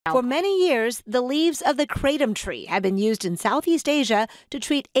For many years, the leaves of the kratom tree have been used in Southeast Asia to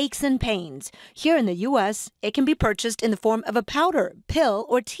treat aches and pains. Here in the U.S., it can be purchased in the form of a powder, pill,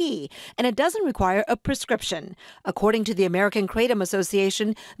 or tea, and it doesn't require a prescription. According to the American Kratom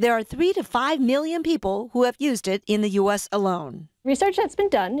Association, there are 3 to 5 million people who have used it in the U.S. alone. Research that's been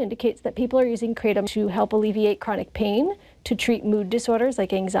done indicates that people are using kratom to help alleviate chronic pain, to treat mood disorders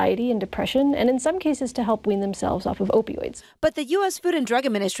like anxiety and depression, and in some cases to help wean themselves off of opioids. But the U.S. Food and Drug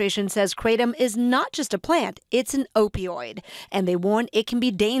Administration says kratom is not just a plant, it's an opioid. And they warn it can be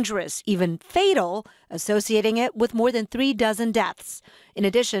dangerous, even fatal, associating it with more than 3 dozen deaths. In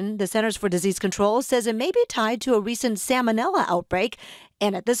addition, the Centers for Disease Control says it may be tied to a recent salmonella outbreak.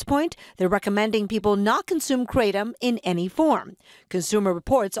 And at this point, they're recommending people not consume kratom in any form. Consumer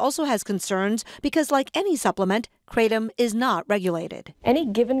Reports also has concerns because, like any supplement, kratom is not regulated. Any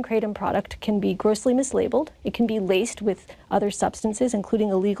given kratom product can be grossly mislabeled. It can be laced with other substances, including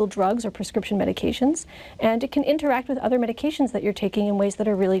illegal drugs or prescription medications, and it can interact with other medications that you're taking in ways that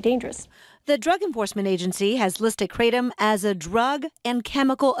are really dangerous. The Drug Enforcement Agency has listed kratom as a drug and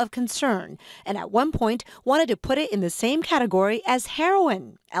chemical of concern, and at one point wanted to put it in the same category as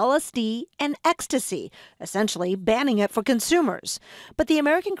heroin, LSD, and ecstasy, essentially banning it for consumers. But the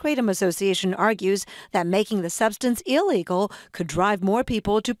American Kratom Association argues that making the substance illegal could drive more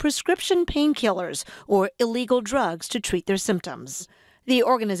people to prescription painkillers or illegal drugs to treat their symptoms. The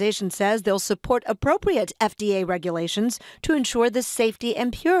organization says they'll support appropriate FDA regulations to ensure the safety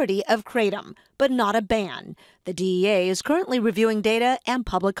and purity of kratom, but not a ban. The DEA is currently reviewing data and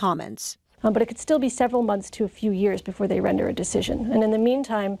public comments. But it could still be several months to a few years before they render a decision. And in the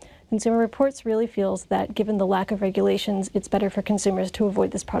meantime, Consumer Reports really feels that given the lack of regulations, it's better for consumers to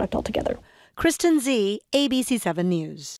avoid this product altogether. Kristen Z, ABC 7 News.